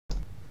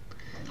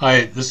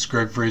Hi, this is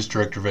Greg Freeze,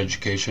 Director of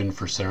Education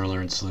for Center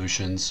Learn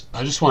Solutions.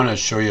 I just want to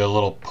show you a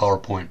little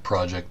PowerPoint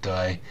project.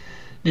 I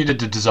needed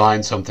to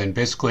design something.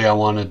 Basically, I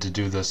wanted to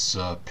do this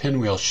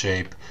pinwheel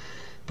shape,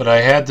 but I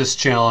had this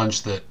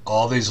challenge that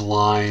all these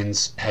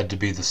lines had to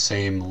be the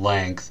same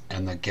length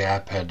and the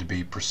gap had to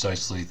be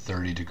precisely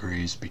 30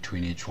 degrees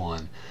between each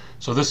one.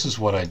 So this is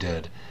what I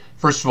did.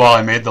 First of all,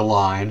 I made the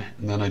line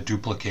and then I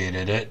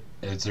duplicated it.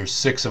 There's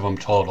 6 of them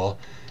total.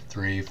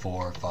 3,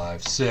 4,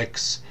 5,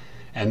 6.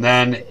 And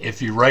then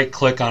if you right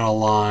click on a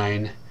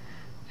line,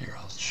 here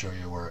I'll show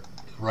you where,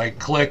 right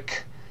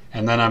click,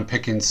 and then I'm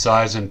picking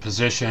size and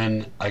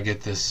position, I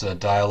get this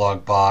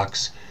dialog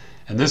box.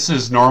 And this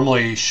is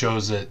normally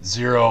shows at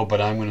 0, but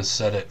I'm going to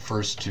set it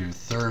first to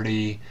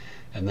 30,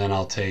 and then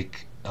I'll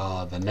take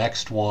the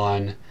next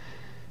one,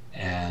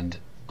 and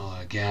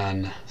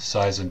again,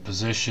 size and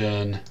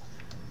position,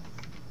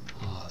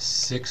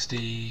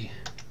 60,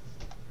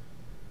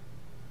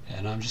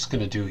 and I'm just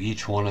going to do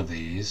each one of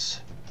these.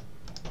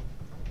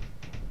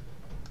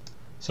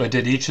 So I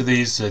did each of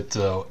these at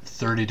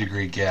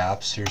 30-degree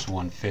gaps. Here's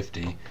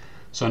 150.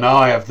 So now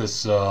I have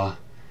this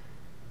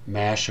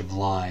mash of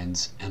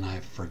lines, and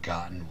I've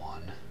forgotten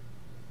one.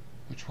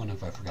 Which one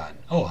have I forgotten?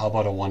 Oh, how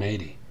about a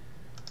 180?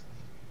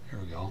 Here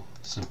we go.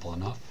 Simple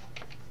enough.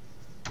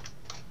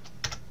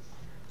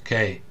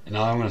 Okay,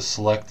 now I'm going to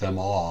select them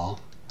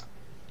all.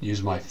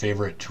 Use my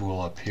favorite tool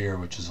up here,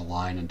 which is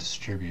Align and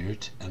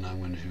Distribute, and I'm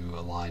going to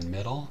align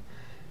middle,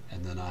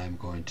 and then I'm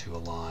going to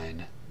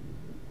align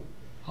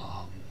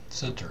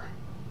center,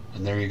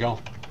 and there you go.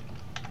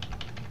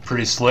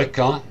 Pretty slick,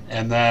 huh?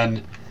 And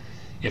then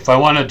if I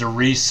wanted to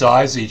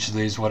resize each of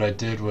these, what I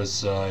did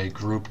was I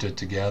grouped it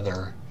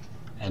together,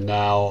 and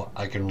now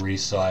I can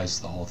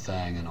resize the whole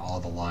thing and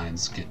all the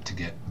lines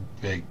get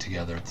big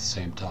together at the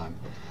same time.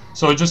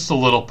 So just a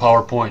little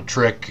PowerPoint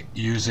trick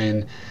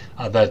using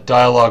that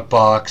dialog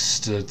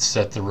box to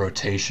set the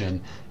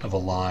rotation of a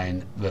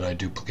line that I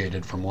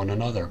duplicated from one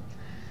another.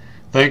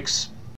 Thanks.